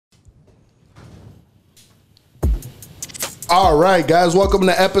All right, guys, welcome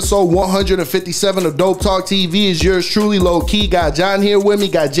to episode 157 of DopeTalkTv. It's yours truly, low key. Got John here with me,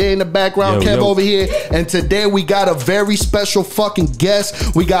 got Jay in the background, Kev over here, and today we got a very special fucking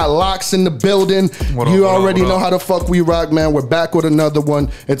guest. We got Loxx in the building. You already know how the fuck we rock, man. We're back with another one.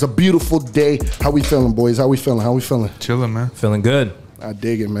 It's a beautiful day. How we feeling, boys? How we feeling? Chilling, man. Feeling good. I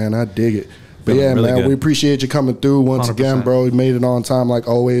dig it, man. I dig it. But yeah, really man, good. we appreciate you coming through once 100%. again, bro. You made it on time like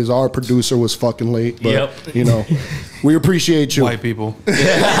always. Our producer was fucking late, but you know, we appreciate you. White people. Nah,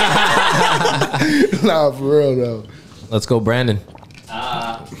 for real though. Let's go, Brandon. You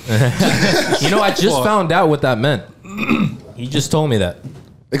know, I just found out what that meant. He just told me that.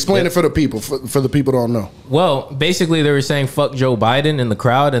 Explain it for the people, for the people who don't know. Well, basically, they were saying "fuck Joe Biden" in the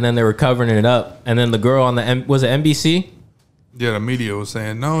crowd, and then they were covering it up. And then the girl on the was it NBC? Yeah, the media was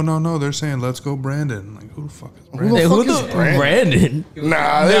saying, no, they're saying, let's go Brandon. Like, who the fuck is Brandon? Hey, Who the Brandon?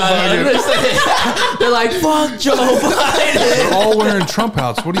 Nah, They're like, fuck Joe Biden. They're all wearing Trump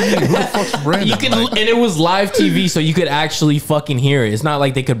hats. What do you mean? Who the fuck's Brandon? You can, Like, and it was live TV, so you could actually fucking hear it. It's not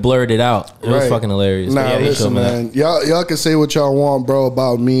like they could blur it out. It was fucking hilarious. Nah, But yeah, they listen, showed me man. Y'all can say what y'all want, bro,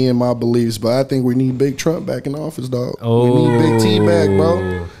 about me and my beliefs, but I think we need Big Trump back in office, dog. We need Big T back,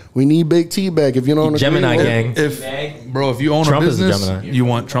 bro. We need Big T back. If you don't agree, Gemini gang. if you own Trump a is a business, Gemini. you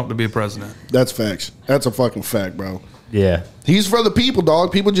want Trump to be president. That's facts. That's a fucking fact, bro. Yeah. He's for the people,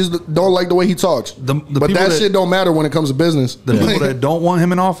 dog. People just don't like the way he talks. The but people that that- shit don't matter when it comes to business. The people that don't want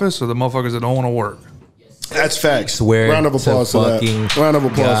him in office are the motherfuckers that don't want to work. That's facts. Swear Round of applause to to that. fucking Round of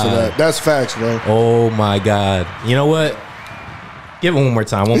applause to God. that. That's facts, bro. Oh my God. You know what? Give it one more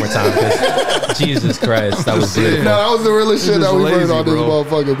time. 'Cause Jesus Christ. That was beautiful. No, that was the realest shit just that we've heard lazy, on this bro.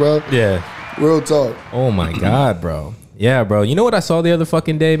 motherfucker, bro. Yeah. Real talk. Oh my God, bro. Yeah, bro. You know what I saw the other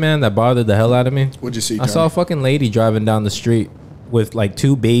fucking day, man, that bothered the hell out of me? What'd you see, I saw a fucking lady driving down the street with like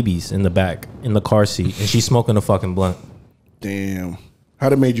 2 babies in the back in the car seat, and she's smoking a fucking blunt. Damn.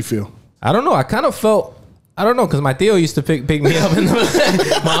 How'd it made you feel? I don't know. I kind of felt, I don't know, because my Theo used to pick me up.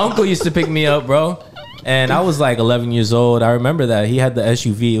 My uncle used to pick me up, bro. And I was like 11 years old. I remember that. He had the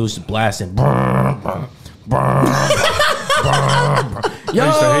SUV. It was just blasting. Yo!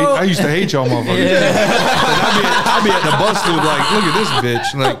 I used to hate y'all motherfuckers. I'd be at the bus dude like, look at this bitch.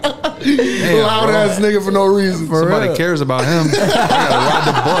 Like, damn, Loud bro. ass nigga for no reason. Somebody cares about him. I gotta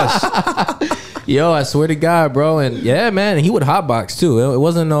ride the bus. Yo, I swear to God, bro. And yeah, man, he would hotbox too. It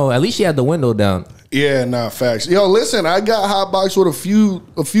wasn't no, at least he had the window down. Yeah, nah, facts. Yo, listen, I got hotbox with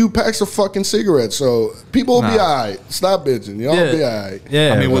a few packs of fucking cigarettes, so people will be alright. Stop bitching. Y'all be alright.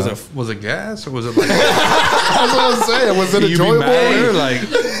 Yeah. I mean, bro. was it gas or was it like? That's what I'm saying. Was it You be enjoyable? mad or like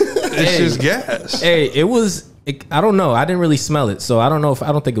it's just gas? Hey, it was. I don't know. I didn't really smell it, so I don't know if.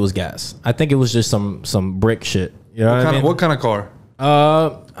 I don't think it was gas. I think it was just some brick shit. You know what I mean? What kind of car?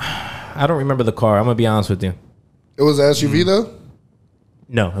 I don't remember the car. I'm gonna be honest with you. It was an SUV though?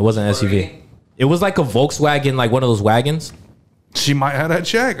 No, it wasn't an SUV. It was like a Volkswagen, like one of those wagons. She might have that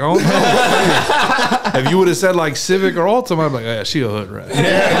check. I don't know. If you would have said like Civic or Altima, I'd be like, yeah, she a hood rat. Yeah,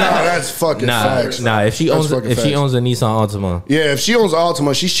 no, that's fucking facts. Nah. If she owns a Nissan Altima, Yeah, if she owns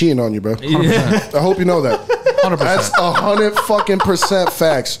Altima, she's cheating on you, bro. 100%. I hope you know that. 100%. That's 100%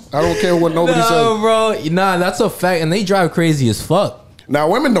 facts. I don't care what nobody no, says. bro. Nah, that's a fact, and they drive crazy as fuck. Now,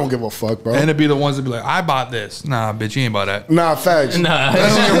 women don't give a fuck, bro. And it'd be the ones that be like, I bought this. Nah, bitch, you ain't bought that. Nah, facts. Nah,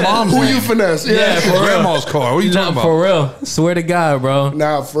 That's in your mom's Who name. you finesse? Yeah, for real. Grandma's car. What are you talking about? For real. Swear to God, bro.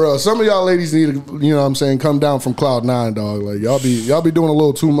 Nah, for real. Some of y'all ladies need to, you know what I'm saying, come down from cloud 9, dog. Like y'all be doing a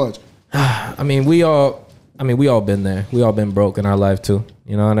little too much. I mean, we all been there. We all been broke in our life too.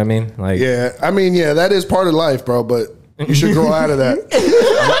 You know what I mean? Like, Yeah, I mean, yeah, that is part of life, bro, but you should grow out of that.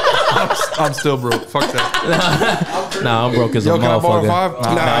 I'm still broke. Fuck that. nah, I'm broke as a Yo, can I borrow motherfucker.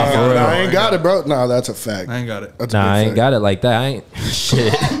 5? Nah, I ain't got it, bro. Nah, that's a fact. I ain't got it. That's a Nah, big I ain't fact. got it like that. I ain't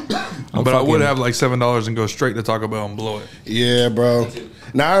shit. But I would have like $7 and go straight to Taco Bell and blow it. Yeah, bro.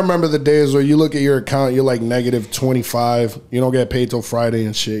 Now I remember the days where you look at your account, you're like negative 25. You don't get paid till Friday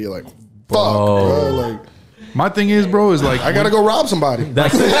and shit. You're like, fuck, bro. Like, My thing is, bro, is like I gotta go rob somebody.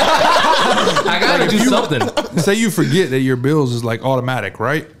 That's it. I gotta do something. say you forget that your bills is like automatic,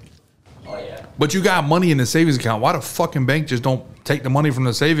 right? Oh yeah. But you got money in the savings account. Why the fucking bank just don't take the money from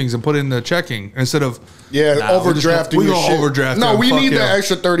the savings and put it in the checking instead of Yeah, overdrafting. We your gonna shit. overdraft. No, him. we Fuck need the yeah.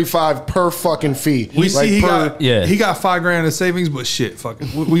 extra 35 per fucking fee. We Like, see he per- got Yeah. he got $5,000 in savings, but shit, fuck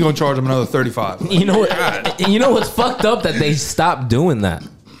it. We gonna charge him another 35. You know what? You know what's fucked up that they stopped doing that.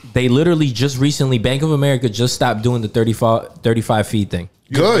 They literally just recently, Bank of America just stopped doing the 35 fee thing.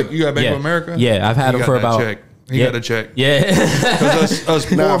 Good. You got Bank Yeah. of America? Yeah, I've had He them got for that about. check. He got a check. Yeah. Because us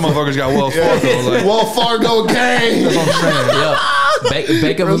poor motherfuckers got Wells Fargo. Like, Wells Fargo gang. that's what I'm saying. Yeah.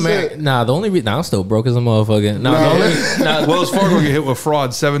 Bank of Real America. shit. Nah, the only reason I'm still broke as a motherfucker. Nah, the only, Wells Fargo get hit with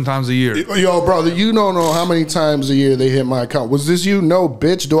fraud 7 times a year. Yo, brother, you don't know how many times a year they hit my account. Was this you? No,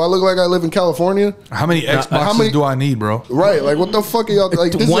 bitch. Do I look like I live in California? How many Xboxes do I need, bro? Right. Like, what the fuck are y'all?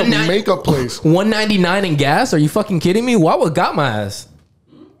 Like, this is a makeup place. $1.99 in gas? Are you fucking kidding me? Why would got my ass?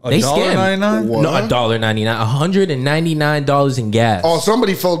 They scammed. $1.99? What? No, $1.99. $199 in gas. Oh,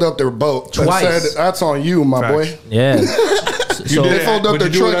 somebody filled up their boat. And Twice. said, that's on you, my Facts. boy. Yeah. So They filled up Would their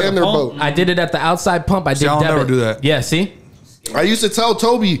you do it truck at and the their pump? boat. I did it at the outside pump. I did I'll debit. never do that. Yeah, see? I used to tell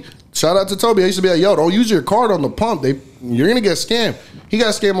Toby, shout out to Toby. I used to be like, yo, don't use your card on the pump. You're going to get scammed. He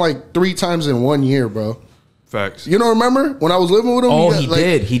got scammed like 3 times in 1 year, bro. Facts. You don't remember when I was living with him? Oh, got, he like,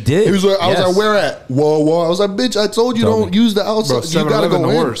 did. He did. He was like, I was Yes. like, where at? Whoa. I was like, bitch, I told you don't use the outside. Bro, You got to 7-Eleven go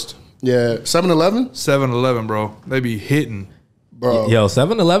the in. worst. Yeah, 7-Eleven? 7-Eleven, bro. They be hitting. Bro. Yo,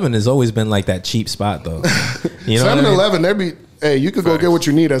 7-Eleven has always been like that cheap spot, though. You know what I mean? 7-Eleven, there be, hey, you could go get what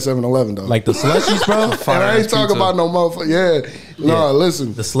you need at 7-Eleven, though. Like the slushies, bro. and I Fire-ass ain't talking pizza. about no motherfucker. Yeah. No,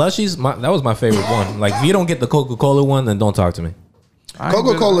 listen. The slushies, that was my favorite one. Like, if you don't get the Coca-Cola one, then don't talk to me.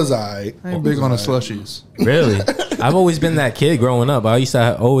 Coca-Cola's all right. I ain't big on the slushies. Really? I've always been that kid growing up. I used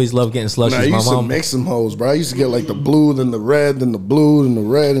to always love getting slushies. Nah, I used my to mom, mix some hoes, bro. I used to get like the blue, then the red, then the blue, then the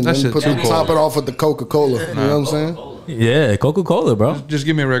red, and That then shit put too the cold. top it off with the Coca-Cola. You know what I'm saying? yeah, Coca-Cola, bro. Just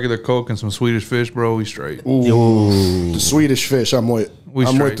give me a regular Coke and some Swedish fish, bro. We straight. The Swedish fish, I'm with. We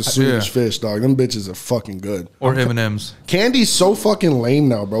I'm with the straight. Swedish Yeah. fish, dog. Them bitches are fucking good. Or M&M's. Candy's so fucking lame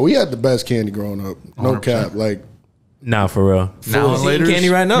now, bro. We had the best candy growing up. No 100%. cap. Like, Nah, for real. Now and Eating later. candy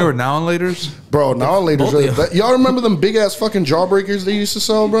right now. Remember now and later's? bro, now and later. both of Y'all remember them big ass fucking jawbreakers they used to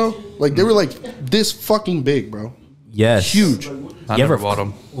sell, bro? Like, they were like this fucking big, bro. Yes. Huge. I You never ever- bought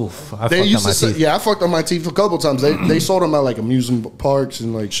them. Oof. I They fucked used up to my sell, teeth. yeah, I fucked on my teeth a couple times. They sold them at like amusement parks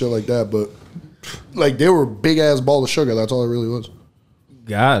and like shit like that, but like they were big ass ball of sugar. That's all it really was.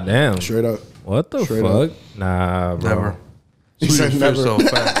 God damn. Straight up. What the Straight fuck? Nah, bro. Never. He Swedish said fish, never. so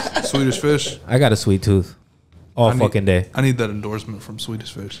facts. Swedish fish. I got a sweet tooth. All I need- fucking day. I need that endorsement from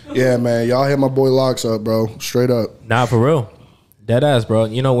Swedish fish. Yeah, man. Y'all hit my boy Loxx up, bro. Straight up. Nah, for real. Dead ass, bro.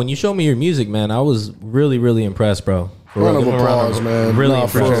 You know, when you showed me your music, man, I was really, really impressed, bro. For Round real. of Give him a applause, man. Really Nah,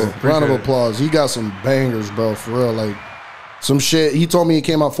 for real. impressed. Round of applause. He got some bangers, bro. For real. Like, some shit. He told me it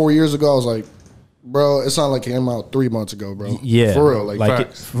came out 4 years ago. I was like, bro, it's not like it came out 3 months ago, bro. Yeah. For real. Like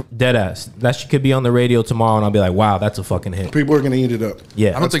facts. Dead ass. That shit could be on the radio tomorrow, and I'll be like, wow, that's a fucking hit. people are going to eat it up.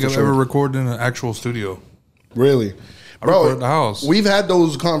 Yeah. I don't think for I've sure. ever recorded in an actual studio. Really. I recorded at the house. We've had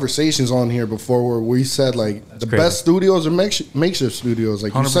those conversations on here before where we said like the crazy. best studios are makeshift studios.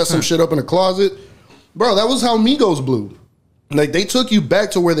 Like you set 100%. some shit up in a closet. Bro, that was how Migos blew. Like they took you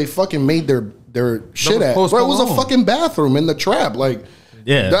back to where they fucking made their shit was at. Post Bro, it was a Malone. fucking bathroom in the trap. Like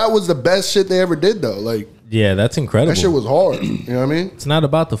Yeah. that was the best shit they ever did though. Like Yeah, that's incredible. that shit was hard. You know what I mean? It's not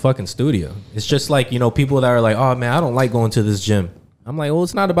about the fucking studio. It's just like, you know, people that are like, oh, man, I don't like going to this gym. I'm like, well,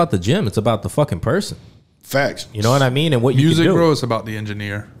 it's not about the gym. It's about the fucking person. Facts. You know what I mean? And what you Music, can do. bro, it's about the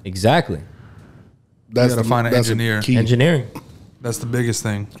engineer. Exactly. That's gotta find an that's a engineer. key. Engineering. That's the biggest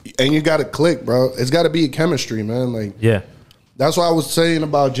thing. And you got to click, bro. It's got to be a chemistry, man. Like Yeah. that's what I was saying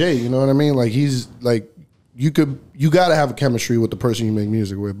about Jay. You know what I mean? Like he's like you got to have a chemistry with the person you make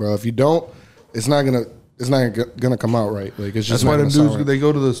music with, bro. If you don't, it's not gonna come out right. Like it's just That's why not them gonna sound dudes, right. they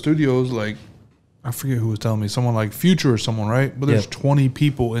go to the studios, like, I forget who was telling me, someone like Future or someone, right? But there's Yeah. 20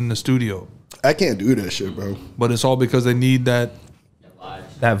 people in the studio. I can't do that shit, bro. But it's all because they need that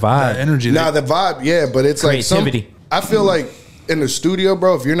That vibe. energy. Nah, the vibe, yeah, but it's like Creativity. I feel like in the studio,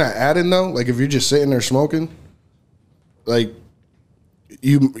 bro, if you're not adding though, like if you're just sitting there smoking, like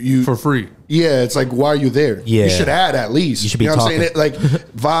you for free. yeah, it's like why are you there? Yeah. You should add at least. You should be know what I'm saying? talking. It, like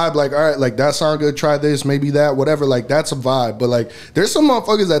vibe, like all right, like that sound good. Try this, maybe that, whatever. Like that's a vibe. But like, there's some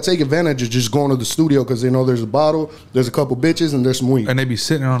motherfuckers that take advantage of just going to the studio because they know there's a bottle, there's a couple bitches, and there's some weed. And they be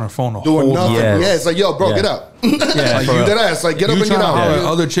sitting on their phone the Doing whole nothing. time. Yes. Yeah, it's like, yo, bro, Yeah. get out. Yeah, Like, for you real. dead ass. Like, get You up and get trying to out. holler at Yeah.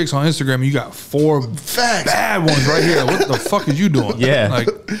 other chicks on Instagram, you got 4 Facts. bad ones right here. What the fuck is you doing? Yeah. Like,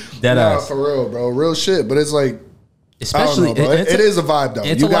 Dead Nah, ass. for real, bro. Real shit. But it's like, Especially, I don't know, bro. it's It is a vibe, though.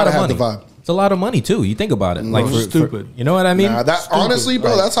 It's You a lot gotta of have money. the vibe. It's a lot of money too. You think about it, like stupid. you know what I mean? nah, that honestly,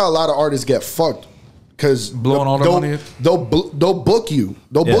 bro, that's how a lot of artists get fucked. Because Blowing all their money? They'll book you.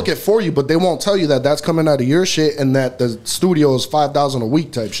 They'll Yeah. book it for you, but they won't tell you that that's coming out of your shit and that the studio is $5,000 a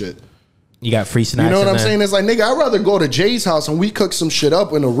week type shit. You got free snacks. You know what in I'm there. saying? It's like, nigga, I'd rather go to Jay's house and we cook some shit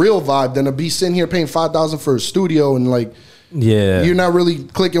up in a real vibe than to be sitting here paying $5,000 for a studio and like Yeah. you're not really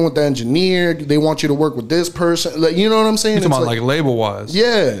clicking with the engineer. They want you to work with this person. Like, you know what I'm saying? you talking It's about like label wise.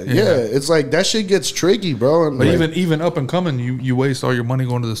 yeah. It's like that shit gets tricky, bro. And But like, even up and coming, you waste all your money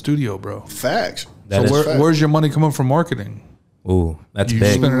going to the studio, bro. facts. That is So facts. where's your money coming from marketing? Ooh, that's You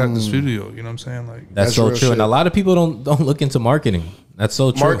big. spend it at the studio. You know what I'm saying? Like That's so real true. shit. And a lot of people don't look into marketing. That's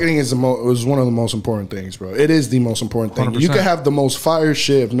so true. Marketing is one of the most important things, bro. It is the most important thing. 100%. You can have the most fire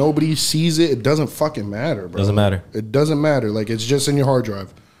shit. If nobody sees it, it doesn't fucking matter, bro. Doesn't matter. It doesn't matter. Like, it's just in your hard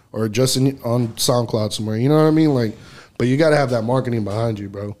drive or just on SoundCloud somewhere. You know what I mean? Like, but you got to have that marketing behind you,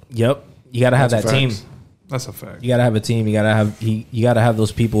 bro. Yep. You got to have That's that a team. fact. that's a fact. You got to have a team. You got to have you got to have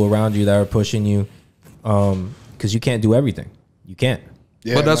those people around you that are pushing you, because you can't do everything. You can't.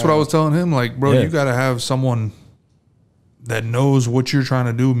 Yeah, But that's man. what I was telling him. Like, bro, Yeah. you got to have someone that knows what you're trying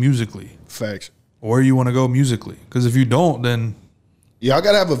to do musically, Facts. or where you want to go musically. Because if you don't, then Y'all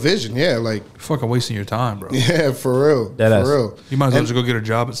got to have a vision. Yeah, like, you're fucking wasting your time, bro. yeah, for real. Deadass. For real. You might as well And just go get a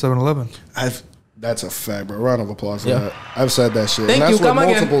job at 7-Eleven. That's a fact, bro. Round of applause for Yeah. that. I've said that shit. Thank and that's you. Come with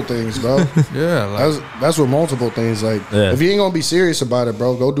again. multiple things, bro. Yeah, like, That's with multiple things. Like, Yeah. if you ain't gonna be serious about it,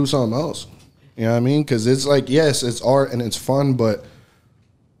 bro, go do something else. You know what I mean? Because it's like, yes, it's art and it's fun, but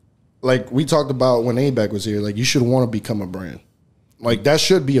like we talked about when Abeck was here, like you should want to become a brand. Like that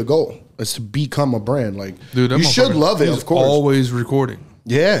should be a goal. Is to become a brand. Like, dude, that you should motherfucker, love it, he's of course. always recording.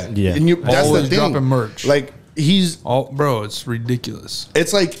 Yeah, Yeah. And that's Always the thing. dropping merch. Like he's, Bro, it's ridiculous.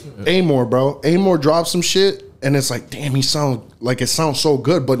 it's like Amor, bro. Amor drops some shit. And it's like, damn, it sounds so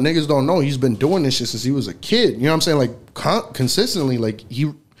good, but niggas don't know he's been doing this shit since he was a kid. You know what I'm saying? Like consistently, like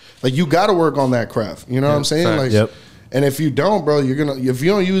you got to work on that craft. You know what I'm saying? facts. Like, Yep. and if you don't, bro, if you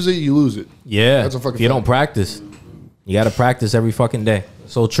don't use it, you lose it. Yeah. That's a fucking if you don't fact. practice, you got to practice every fucking day.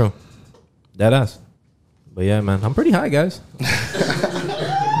 So true. That us. But yeah, man, I'm pretty high, guys.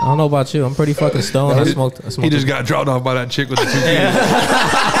 I don't know about you. I'm pretty fucking stoned. I smoked He just got dropped off by that chick with the 2 kids.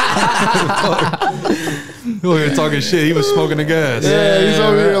 You over here talking shit. He was smoking the gas. Yeah, he's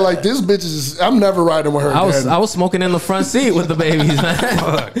over here like this bitch is. I'm never riding with her. I again. was smoking in the front seat with the babies,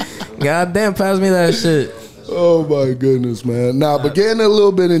 man. God damn, pass me that shit. Oh my goodness, man. Nah, but getting a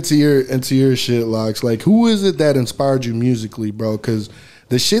little bit into your shit, Loxx. Like, who is it that inspired you musically, bro? Because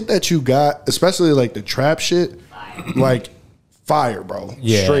the shit that you got, especially like the trap shit, like fire, bro.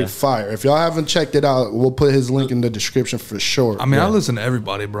 Yeah. Straight fire. If y'all haven't checked it out, we'll put his link in the description for sure. I mean, I listen to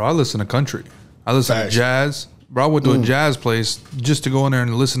everybody, bro. I listen to country. I listen Facts. to jazz. Bro, I went to a jazz place just to go in there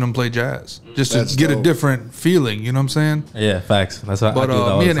and listen to them play jazz. Just That's to get dope. a different feeling. You know what I'm saying? Yeah, facts. That's what But I do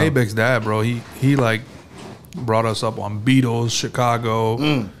all me the and time. Abeck's dad, bro, he like brought us up on Beatles,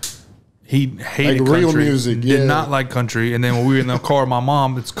 Chicago. He hated Like real country, music, did yeah. not like country. And then when we were in the car, my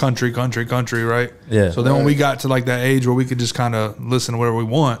mom, it's country, right? Yeah. So then when Right. we got to like that age where we could just kind of listen to whatever we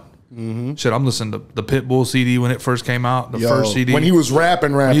want, shit, I'm listening to the Pitbull CD when it first came out, the Yo, first CD. when he was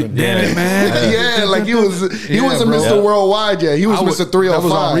rapping. Damn it, man. Yeah, like he wasn't bro. Mr. Worldwide yet. He was I would- Mr. 305. That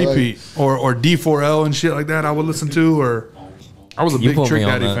was on like- repeat. Or D4L and shit like that I would listen to. Or I was a You big put Trick me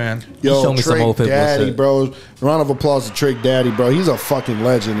on Daddy that. fan. Yo, Show me some Trick old Pitbull Daddy, shit. bro. Round of applause to Trick Daddy, bro. He's a fucking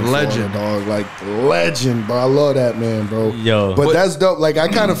legend. In Legend. Florida, dog. Like legend, bro. I love that man, bro. Yo. but that's dope. Like I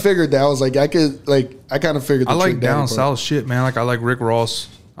kind of figured that. I was like, I kind of figured. I the like Trick Daddy down part. south shit, man. Like I like Rick Ross.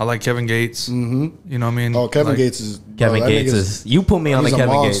 I like Kevin Gates. Mm-hmm. You know what I mean? Oh, Kevin Like, Gates is Kevin bro, that Gates nigga's is. You put me on the he's a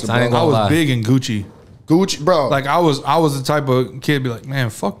Kevin monster, Gates. I ain't bro. I gonna was lie. big in Gucci. Gucci, bro. Like I was the type of kid be like, man,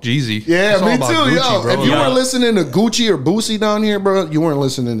 fuck Jeezy. yeah, It's all me about too, Gucci, yo. bro. If you Like, weren't listening to Gucci or Boosie down here, bro, you weren't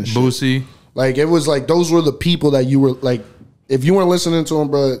listening to shit. Boosie, Like it was like those were the people that you were like. If you weren't listening to them,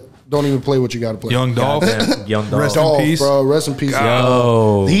 bro, don't even play what you got to play. Young Dolph, Goddamn, Young dog. Rest in Dolph, peace. bro. Rest in peace.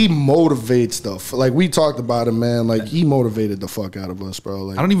 Yo. He motivates stuff. Like we talked about him, man. Like he motivated the fuck out of us, bro.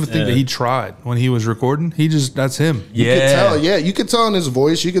 Like I don't even think that he tried when he was recording. He just that's him. you could tell, yeah, you could tell in his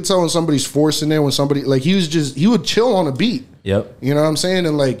voice. You could tell when somebody's forcing there. When somebody like he would chill on a beat. Yep. You know what I'm saying?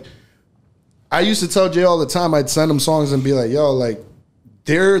 And like I used to tell Jay all the time. I'd send him songs and be like, "Yo, like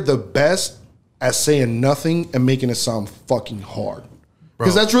they're the best at saying nothing and making it sound fucking hard."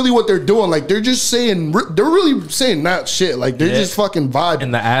 Because that's really what they're doing. Like they're just saying, they're really saying not shit. Like they're just fucking vibing.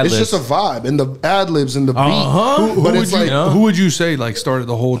 And the ad-libs. It's just a vibe, and the ad libs and the beat. Uh-huh. But it's like, Who would you say like started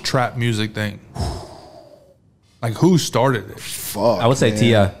the whole trap music thing? Like who started it? fuck. I would say man.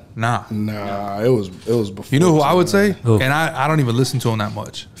 T.I. Nah, it was before. You know who I would T.I. say? Who? And I don't even listen to him that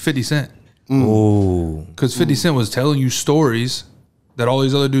much. 50 Cent. Ooh. Because 50 Cent was telling you stories that all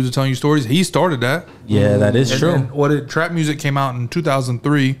these other dudes are telling you stories. He started that. Yeah, that is And true. then trap music came out in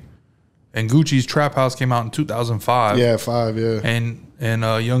 2003, and Gucci's Trap House came out in 2005. Yeah, 5. Yeah, And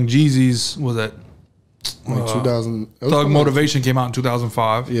Young Jeezy's was that like 2000. it was Thug like- Motivation came out in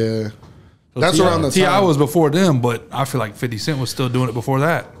 2005. Yeah, that's around the T.I. time. was before them, but I feel like 50 Cent was still doing it before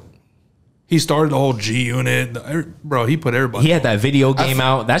that. He started the whole G Unit, bro. He put everybody. He had that video game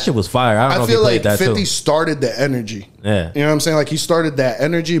out. That shit was fire. I don't know I if you feel played like that 50 too. started the energy. Yeah. You know what I'm saying? Like he started that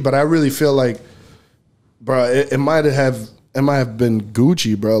energy, but I really feel like, bro, it might have it might have been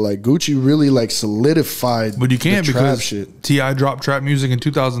Gucci, bro. Like Gucci really like solidified. But you can't the trap because shit. T.I. dropped trap music in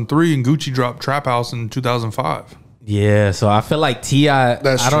 2003 and Gucci dropped Trap House in 2005. Yeah, so I feel like T.I.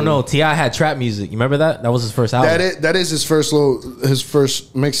 That's I don't true. know. T.I. had trap music. You remember that? That was his first album. That is his first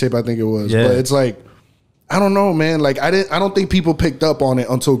mixtape, I think it was. Yeah. But it's like, I don't know, man. Like I don't think people picked up on it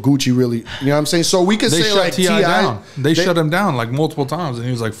until Gucci really, you know what I'm saying? So we could They say shut like T.I. T.I. down. They shut him down like multiple times, and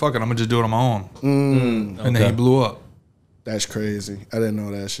he was like, "Fuck it, I'm gonna just do it on my own." And then he blew up. That's crazy. I didn't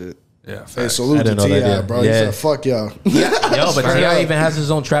know that shit. Yeah, Hey, facts. salute I to didn't know that T.I., either. bro. Yeah. He said, fuck y'all. Yo, but T.I. even has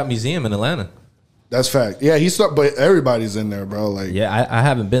his own trap museum in Atlanta. That's fact. Yeah, he's stuck, but everybody's in there, bro. Like, Yeah, I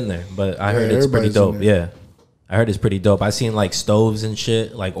haven't been there, but I heard it's pretty everybody's in dope. there. Yeah. I heard it's pretty dope. I seen like stoves and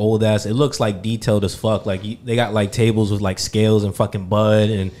shit, like old ass. It looks like detailed as fuck. Like they got like tables with like scales and fucking bud,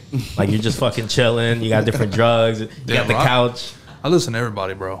 and like you're just fucking chilling. You got different drugs. You got the bro. couch. I listen to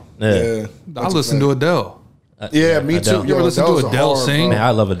everybody, bro. yeah. I listen to Adele. Yeah, me Adele. too. You ever listen to Adele's a Adele hard, sing? bro. Man,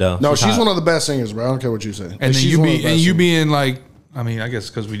 I love Adele. No, she's hot. one of the best singers, bro. I don't care what you say. And then she's you one of the best singers. being like, I mean, I guess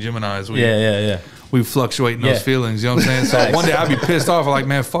because we Geminis, Yeah. we fluctuate in Yeah. those feelings. You know what I'm saying? So Facts. one day I'd be pissed off, like,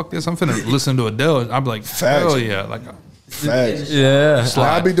 man, fuck this. I'm finna listen to Adele. I'd be like, Facts. hell yeah, like, Facts. Yeah.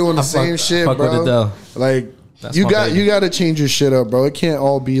 I be doing the I same fuck- shit, fuck with bro. Adele. Like That's you my baby. got to change your shit up, bro. It can't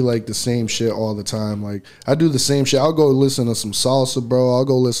all be like the same shit all the time. Like I do the same shit. I'll go listen to some salsa, bro. I'll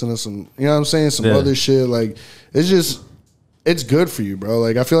go listen to some, you know what I'm saying, some Yeah. other shit. Like it's good for you, bro.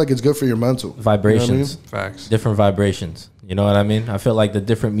 Like I feel like it's good for your mental Vibrations. You know what I mean? facts. Different vibrations. You know what I mean? I feel like the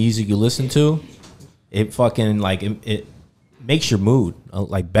different music you listen to, it fucking like it makes your mood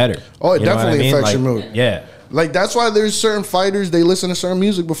like better. Oh, it You know what definitely affects Like, your mood. Yeah. Like that's why there's certain fighters they listen to certain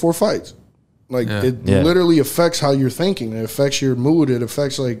music before fights. Like it Yeah. literally affects how you're thinking. It affects your mood. It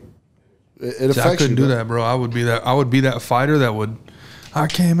affects like it affects I couldn't you, do bro. that, bro. I would be that fighter that would. I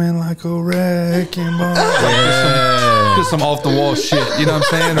came in like a wrecking ball. Just some off the wall shit. You know what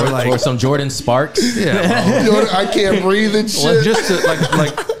I'm saying? Or Or like, some Jordan Sparks. yeah, Yo, I can't breathe and bro. Well, shit. just to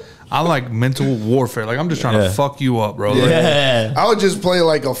like I like mental warfare. Like I'm just trying Yeah. to fuck you up, bro. Like, Yeah. I would just play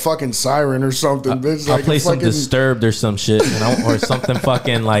like a fucking siren or something, bitch. I'll Like play a some fucking, Disturbed or some shit, or something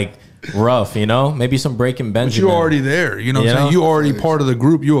fucking like rough, you know? Maybe some Breaking But Benjamin. you already there. You know what I'm You saying? know? You already part of the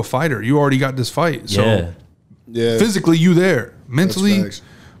group. You a fighter. You already got this fight. So Yeah. yeah. physically you there. Mentally, facts.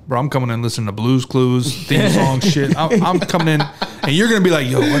 bro, I'm coming in listening to Blues Clues, theme song shit. I'm coming in and you're going to be like,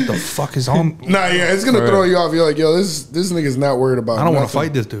 yo, what the fuck is on? Nah, yeah, it's gonna throw you off. You're like, yo, this nigga's not worried about. I don't want to nothing.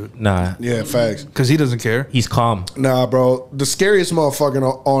 fight this dude Nah. Yeah, facts. because he doesn't care. He's calm. Nah, bro. The scariest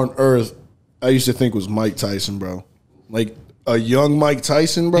motherfucker on earth, I used to think was Mike Tyson, bro. Like a young Mike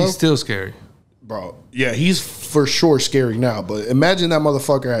Tyson, bro. He's still scary. Bro, yeah, he's for sure scary now. But imagine that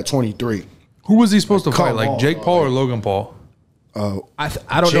motherfucker at 23. Who was he supposed to come fight? Like on, Jake bro. Paul or Logan Paul? I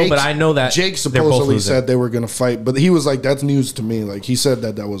don't know, but I know that Jake they're both supposedly losing. said they were gonna fight, but he was like, "That's news to me." Like he said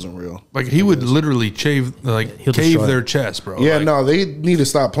that wasn't real. Like he would literally cave He'll cave destroy their it. chest, bro. Yeah, Like, no, they need to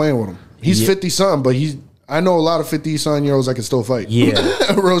stop playing with him. He's 50 something, but I know a lot of 50 something year olds that can still fight. Yeah.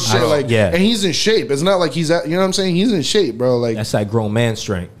 Real shit. Like, yeah. and he's in shape. It's not like he's at, you know what I'm saying? He's in shape, bro. Like, That's that grown man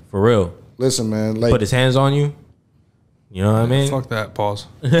strength, for real. listen, man. Like, Put his hands on you. You know what I mean? fuck that. Pause.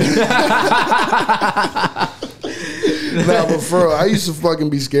 nah, but for real, I used to fucking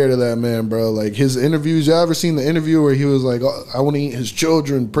be scared of that man, bro. Like his interviews. Y'all ever seen the interview where he was like, oh, "I want to eat his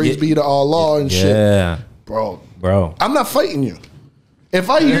children, praise be to Allah and shit," Yeah, bro. bro. I'm not fighting you. If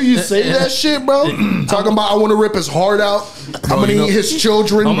I hear you say that shit, bro, talking about I want to rip his heart out, I'm gonna eat his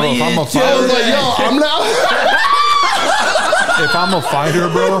children. I'm gonna Bro, eat if I'm a his fighter, I was like, yo, I'm not. if I'm a fighter,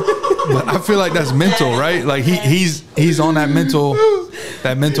 bro, but I feel like that's mental, right? Like he's on that mental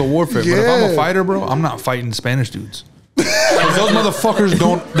warfare. But if I'm Yeah. a fighter, bro, I'm not fighting Spanish dudes. 'Cause those motherfuckers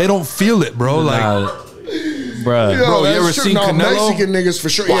don't feel it, bro. Like Bruh. Yo, Bro, you that's ever true. seen No, Canelo? Mexican niggas for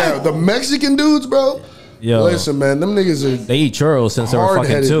sure. Yeah, the Mexican dudes, bro. Yo, Listen, man, them niggas are. they eat churros since they were fucking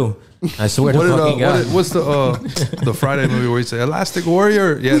Hard-headed. 2. I swear to fucking God. what's the Friday movie where you say Elastic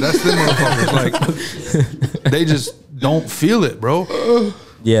Warrior? Yeah, that's them motherfuckers. Like they just don't feel it, bro.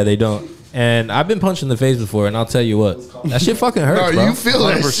 Yeah, they don't. And I've been punched in the face before, and I'll tell you what, that shit fucking hurts, No, bro. you feel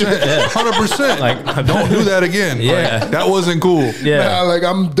that shit. 100%. Like, Don't do that again. Yeah. Like, that wasn't cool. Yeah, Nah, like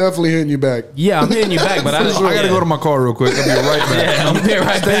I'm definitely hitting you back. yeah, I'm hitting you back, but I I gotta go to my car real quick. I'll be right back. Yeah, I'm here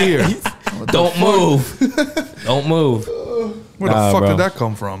right Stay back. here. Don't move. Don't move. Where Nah, the fuck bro. did that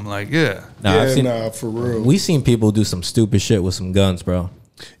come from? Like, yeah. Nah, I've Yeah, seen, nah, for real. we seen people do some stupid shit with some guns, bro.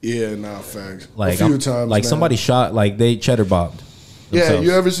 Yeah, nah, facts. Like a few times, like man. somebody shot, like they cheddar bombed. Yeah, themselves.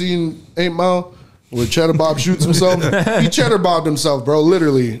 you ever seen 8 Mile? Where Cheddar Bob shoots himself? He cheddar bobbed himself, bro,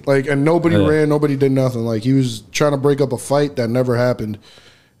 literally. Like, and nobody ran, nobody did nothing. Like, he was trying to break up a fight that never happened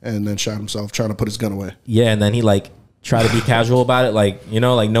and then shot himself, trying to put his gun away. Yeah, and then he like try to be casual about it, like, you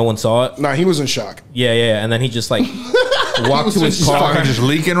know, like no one saw it. Nah, he was in shock. Yeah, and then he just like walked to his car. Fucking just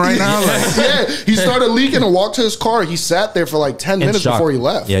leaking right now. Like, Yeah, he started leaking and walked to his car. He sat there for like 10 minutes shock. before he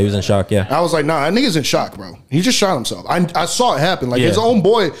left. Yeah, he was in shock. Yeah, I was like, nah, that nigga's in shock, bro. He just shot himself. I saw it happen. Like, Yeah. his own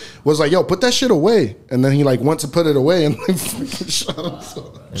boy was like, yo, put that shit away. And then he like went to put it away and like fucking shot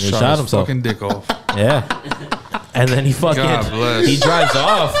himself. and he shot his himself. fucking dick off. Yeah, and then he God fucking bless. he drives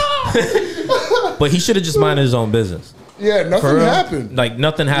off. But he should have just minded his own business. Yeah, nothing real? happened. Like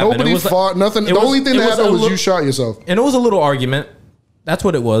nothing happened. Nobody It was like- fought. Nothing. it The only thing it that happened a was li- you shot yourself. And it was a little argument. That's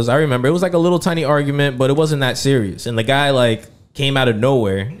what it was. I remember. It was like a little tiny argument, but it wasn't that serious. And the guy like came out of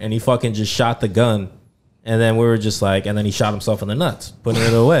nowhere and he fucking just shot the gun. And then we were just like, and then he shot himself in the nuts, putting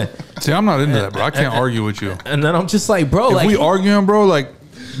it away. See, I'm not into that, bro. I can't argue with you. And then I'm just like, bro, If like we arguing, bro, like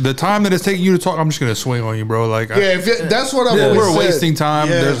the time that it's taking you to talk, I'm just gonna swing on you, bro. Like, Yeah, that's what I've always we're said. wasting time.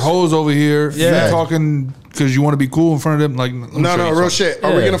 Yeah. There's hoes over here. Yeah. You're talking because you want to be cool in front of them. Like, No, real shit.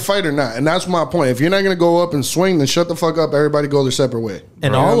 Are we Yeah. gonna fight or not? And that's my point. If you're not gonna go up and swing, then shut the fuck up. Everybody go their separate way. and You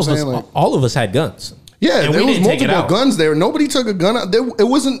know all what of I'm us, saying? Like, all of us had guns. yeah, and there we was didn't take it multiple out. guns there. Nobody took a gun out. It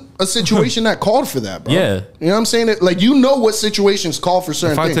wasn't a situation that called for that, bro. Yeah. You know what I'm saying? Like, you know what situations call for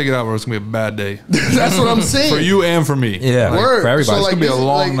certain If I things. take it out, bro, it's gonna be a bad day That's what I'm saying. for you and for me. Yeah. Word. For everybody. So, It's like, gonna be a this-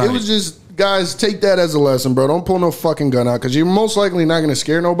 long like, night. It was just, guys, take that as a lesson, bro. Don't pull no fucking gun out because you're most likely not gonna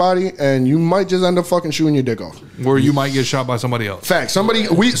scare nobody, and you might just end up fucking shooting your dick off. Where you might get shot by somebody else. Fact. Somebody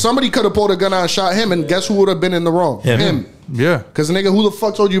could have pulled a gun out and shot him, and guess who would have been in the wrong? Him. Yeah. Because nigga, who the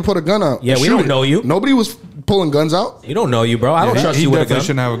fuck told you to put a gun out? Yeah, we Shoot don't it. know you. Nobody was pulling guns out. You don't know you, bro. I don't trust He you with a definitely gun.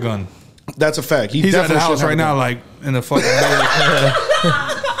 shouldn't have a gun. That's a fact. He's at the definitely house should right have a now, gun. like in the fucking bed.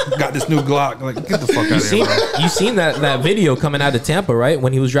 Got this new Glock. Like, get the fuck out of here, bro. You seen that video coming out of Tampa, right?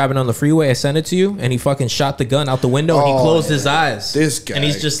 When he was driving on the freeway, I sent it to you, and he fucking shot the gun out the window, and he Oh, closed his eyes. this guy. and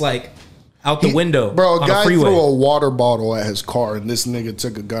he's just like out the window, Bro, a on guy a freeway. threw a water bottle at his car, and this nigga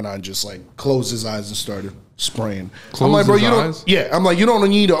took a gun out and just like closed his eyes and started spraying. I'm Closed like, bro, his you eyes? don't. Yeah, I'm like, you don't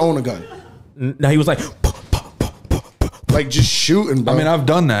need to own a gun. Now he was like, Like, just shooting, bro. I mean, I've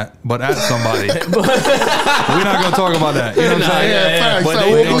done that, but at somebody. We're not gonna talk about that. You know what I'm saying? yeah, facts. But So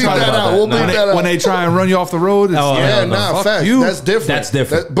they we'll don't bleep talk that about out. that. We'll When bleep they- that out. When they try and run you off the road, it's, Oh, Yeah, no, nah, fuck facts. you. That's different. That's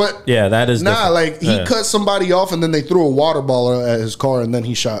different. But yeah, that is nah, different. like he Yeah. cut somebody off, and then they threw a water bottle at his car, and then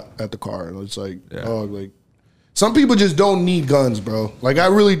he shot at the car. And it's like, oh, like some people just don't need guns, bro. Like, I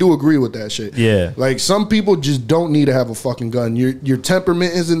really do agree with that shit. Yeah. Like, some people just don't need to have a fucking gun. Your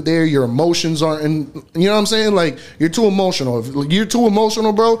temperament isn't there. Your emotions aren't in. You know what I'm saying? Like, you're too emotional. If you're too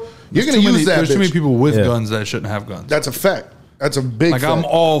emotional, bro, you're gonna use that. There's too many bitch. people with Yeah. guns that shouldn't have guns. That's a fact. That's a big Like, fact. I'm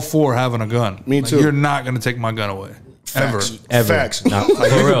all for having a gun. Me Like, too. you're not gonna take my gun away. Facts. Ever. Facts. No,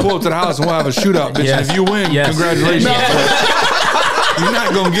 Like, for you real. can pull up to the house and we'll have a shootout, bitch. Yes. If you win, Yes. congratulations. You're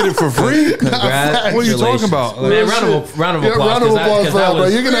not gonna get it for free. Congratulations. What are you talking about? Man, round of Yeah, applause. round of 'cause that- applause 'cause for that that, bro.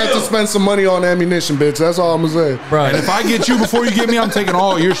 was- You're gonna have to spend some money on ammunition, bitch. That's all I'm gonna say. bro. And if I get you before you get me, I'm taking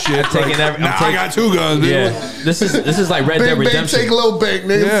all your shit. taking every- I'm I taking- got 2 guns. Bitch. yeah, this is like Red Dead Big bank, Redemption. take a little bank,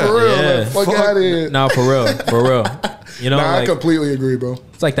 nigga. Yeah. For real. Yeah. Man. Fuck Fuck. out of here. No, for real. You know, Nah, I like, completely agree, bro.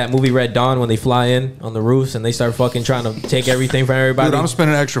 it's like that movie Red Dawn when they fly in on the roofs and they start fucking trying to take everything from everybody. Dude, I'm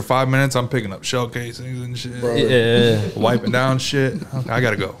spending an extra 5 minutes. I'm picking up shell casings and shit. yeah, Wiping down shit. I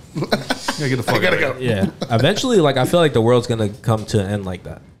gotta go. I gotta get the fuck gotta out of go. here. yeah. Eventually, like I feel like the world's gonna come to an end like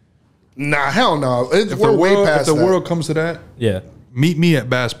that. Nah, hell no. If We're the way world, past if the that. world comes to that, Yeah. meet me at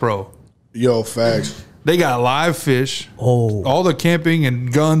Bass Pro. Yo, facts. They got live fish. Oh. All the camping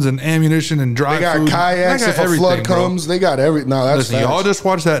and guns and ammunition and dry They got food. kayaks They got if a everything, flood bro. comes. They got every. No, that's Listen, facts. y'all just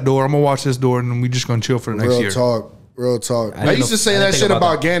watch that door. I'm gonna watch this door, and then we just gonna chill for the next Real year. talk. Real talk. I didn't used to know- say I that didn't shit think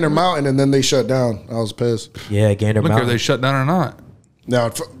about about Gander Mountain, and then they shut down. I was pissed. Yeah, Gander Look, are Mountain. they shut down or not?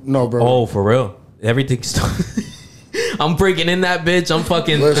 No, bro. Oh, for real. Everything's. I'm breaking in that bitch. I'm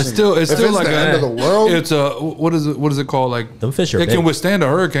fucking. Listen. It's still If it's like the a, end of the world? It's a what is it called? Like Them fish are it big. can withstand a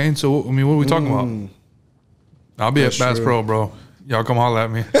hurricane. So I mean, what are we talking about? I'll be That's at Bass true. Pro, bro. Y'all come holler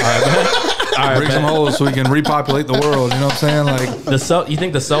at me. All right, bring some holes so we can repopulate the world. You know what I'm saying? Like, You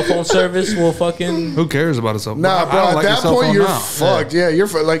think the cell phone service will fucking? who cares about a cell phone? Nah, I bro. don't At like a that cell point, phone you're now. fucked. Yeah,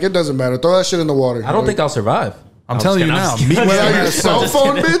 like it doesn't matter. Throw that shit in the water. I don't think I'll survive. I'm telling you now. Meet me Without at your Bass cell Pro.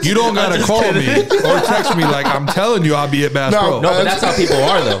 phone, bitch. You don't gotta call me or text me. Like I'm telling you, I'll be at Bass No, Pro. No, but that's how people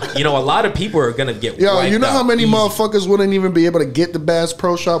are though. You know, a lot of people are gonna get. Yo, wiped you know how out many easy. motherfuckers wouldn't even be able to get the Bass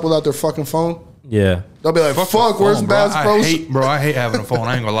Pro Shop without their fucking phone? Yeah. They'll be like, the fuck, phone, where's bro. Bass Pro? I hate having a phone.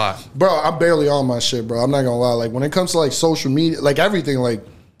 I ain't gonna lie. Bro, I'm barely on my shit, bro. I'm not gonna lie. Like when it comes to like social media, like everything, like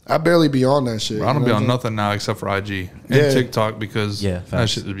I barely be on that shit. Bro, I don't be on nothing now except for IG and TikTok because that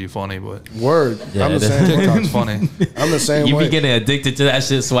shit would be funny. But word, Yeah, I'm the same. TikTok's funny. I'm the same You way. be getting addicted to that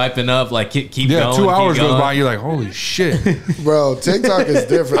shit, swiping up, like keep going. 2 hours keep goes going. by, you're like, holy shit. Bro, TikTok is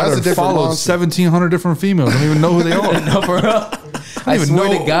different. That's a different followed monster. 1,700 different females. I don't even know who they are. No, for real. I even swear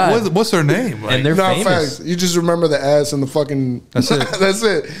know to God. what's their name. Like, And they're Nah, famous. facts. You just remember the ass and the fucking. That's it. That's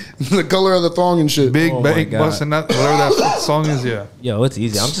it. The color of the thong and shit. Big Oh my Bang God. busting that whatever that song is. Yeah. Yo, it's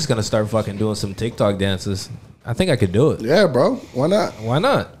easy. I'm just gonna start fucking doing some TikTok dances. I think I could do it. Yeah, bro. Why not? Why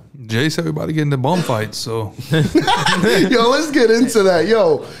not? Jay said we about to get into bum fights, so Yo, let's get into that.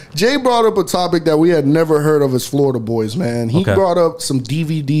 Yo, Jay brought up a topic that we had never heard of as Florida boys, man. He Okay. brought up some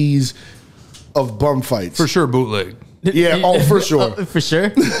DVDs of bum fights. for sure bootleg. Yeah, oh, for sure. For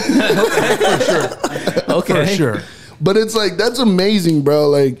sure. Okay. For sure. But it's like, that's amazing, bro.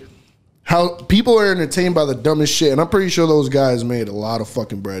 Like, how people are entertained by the dumbest shit. And I'm pretty sure those guys made a lot of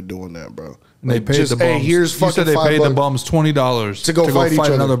fucking bread doing that, bro. And they Like, paid just, the bums. hey, here's You fucking said they $5 paid the bums $20 to go fight each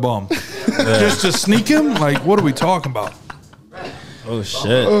other. another bum. Just to sneak him? Like, what are we talking about? Oh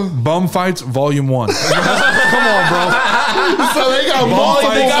shit. Bum fights, volume 1. Come on, bro. So they got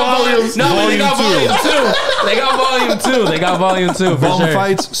fights, volumes. No, but they got Volume volume 2. They got volume 2. They got volume 2. For Bum sure.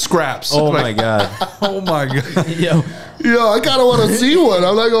 fights, scraps. Oh Like, my god. Oh my god. Yo, Yo, I kind of want to see one.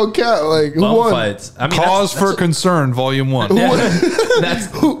 I'm not gonna count. Like, who bum won? fights. I mean, Cause for concern, volume 1. that's.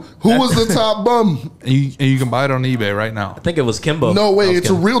 Who was the top bum? And you can buy it on eBay right now. I think it was Kimbo. No way, That was it's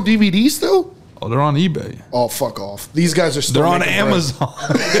a Kimbo. real DVD still? Oh, they're on eBay. Oh, fuck off. These guys are still They're on making bread. Amazon.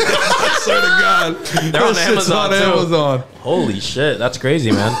 I swear to God. They're on That shit's Amazon, too. Amazon. Holy shit, that's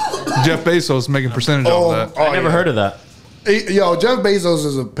crazy, man. Jeff Bezos making percentage Oh, off that. I never heard of that. Hey, yo, Jeff Bezos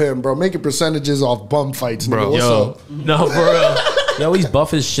is a pimp, bro. Making percentages off bum fights, nigga. Bro. What's Yo, up? no, for real. Yo, he's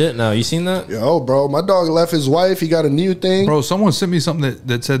buff as shit now. You seen that? Yo, bro, my dog left his wife. He got a new thing. Bro, someone sent me something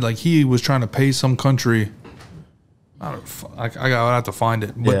that said like he was trying to pay some country. I gotta have to find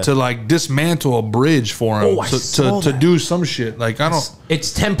it, but Yeah. to like dismantle a bridge for him Oh, I saw to that. do some shit. Like I don't.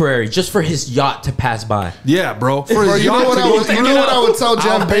 It's temporary, just for his yacht to pass by. Yeah, bro. For Bro, his you know yacht what to I go would, take you it know what out. I would tell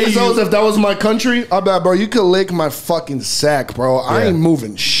Jeff I'll pay Bezos you. if that was my country? I bet, bro, you could lick my fucking sack, bro. I Yeah. ain't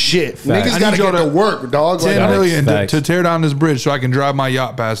moving shit. Facts. Niggas I gotta need y'all get to to- work, dog. Like, 10 million Facts. to tear down this bridge so I can drive my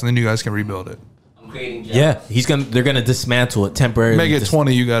yacht past, and then you guys can rebuild it. Yeah, they're gonna dismantle it temporarily. Make it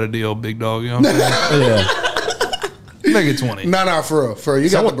 20. You got a deal, big dog. You know what I'm saying? Yeah. Make it 20. Nah, for real. You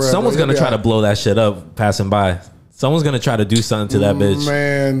got the bread. Someone's bro. gonna You'll try be to blow that shit up passing by. Someone's gonna try to do something to that bitch.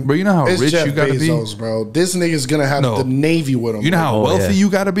 Man, Bro, you know how it's rich Jeff you gotta be? Bezos, bro. This nigga's gonna have No. the Navy with him. You know how Oh, wealthy yeah. you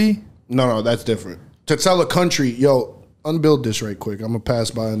got to be? No, that's different. To tell a country, yo, unbuild this right quick. I'm gonna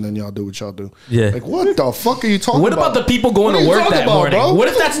pass by and then y'all do what y'all do. Yeah. Like, what the fuck are you talking What about? about the people going What are to you work talking that about, morning? bro? What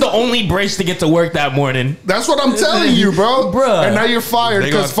if that's the only bridge to get to work that morning? That's what I'm telling you, bro. Bruh. And now you're fired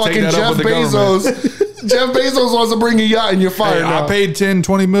They gonna because take fucking that up Jeff with the Bezos. Jeff Bezos wants to bring a yacht and you're Hey, fired now. I paid 10,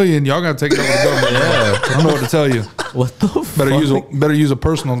 20 million. Y'all got to take it over the government. Yeah. I don't know what to tell you. What the Better use a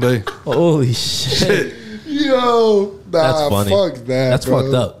personal day. Holy shit. Yo, nah, That's funny. fuck that. That's bro.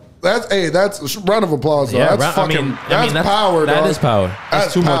 fucked up. That's round of applause. Though. Yeah, that's I fucking. mean, that's power. That dog. is power.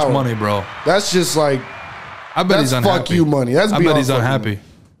 That's too much power. money, bro. That's just like. I bet That's he's unhappy. fuck you money. That's I beyond bet he's fuck you unhappy. money.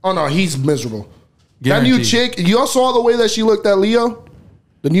 Oh no, he's miserable. That new Guaranteed. chick, y'all saw the way that she looked at Leo,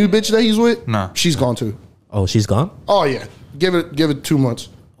 the new bitch that he's with. Nah. She's gone too. Oh, she's gone? Oh yeah, give it 2 months.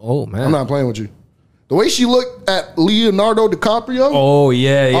 Oh man. I'm not playing with you. The way she looked at Leonardo DiCaprio, Oh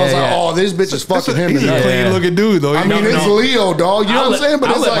yeah, yeah. I was like, yeah. oh, this bitch is fucking him. He's a tonight. clean looking dude, though. I mean, it's no. Leo, dog. You know what I'm saying? But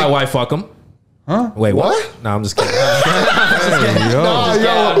I'll it's let like, my wife fuck him. Huh? Wait, what? What? No, I'm just kidding. Yo. nah, yo,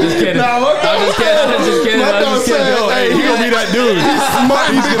 I'm just kidding. Nah, what the I'm just kidding. I'm just kidding. My I'm dog just kidding. said, Yo, hey, He gonna be that dude. He's gonna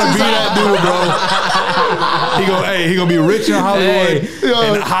be that dude, bro. He gonna be rich in Hollywood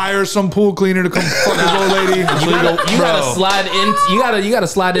Yo. and hire some pool cleaner to come fuck his old lady. You gotta slide in. You gotta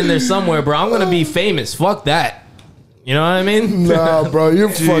slide in there somewhere, bro. I'm gonna be famous. Fuck that. You know what I mean? Nah, bro, you're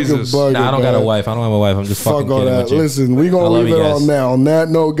fucking Jesus. bugging. Nah, I don't got a man. wife. I don't have a wife. I'm just Fuck fucking all kidding that. with you. Listen, we I gonna love leave you it guys. on now. On that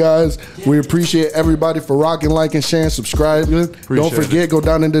note, guys, we appreciate everybody for rocking, liking, sharing, subscribing. Don't forget, go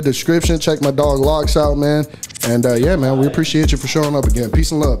down in the description. Check my dog Loxx out, man. And yeah, man, we appreciate you for showing up again.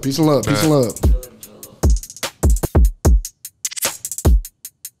 Peace and love. Peace and love. Peace and love.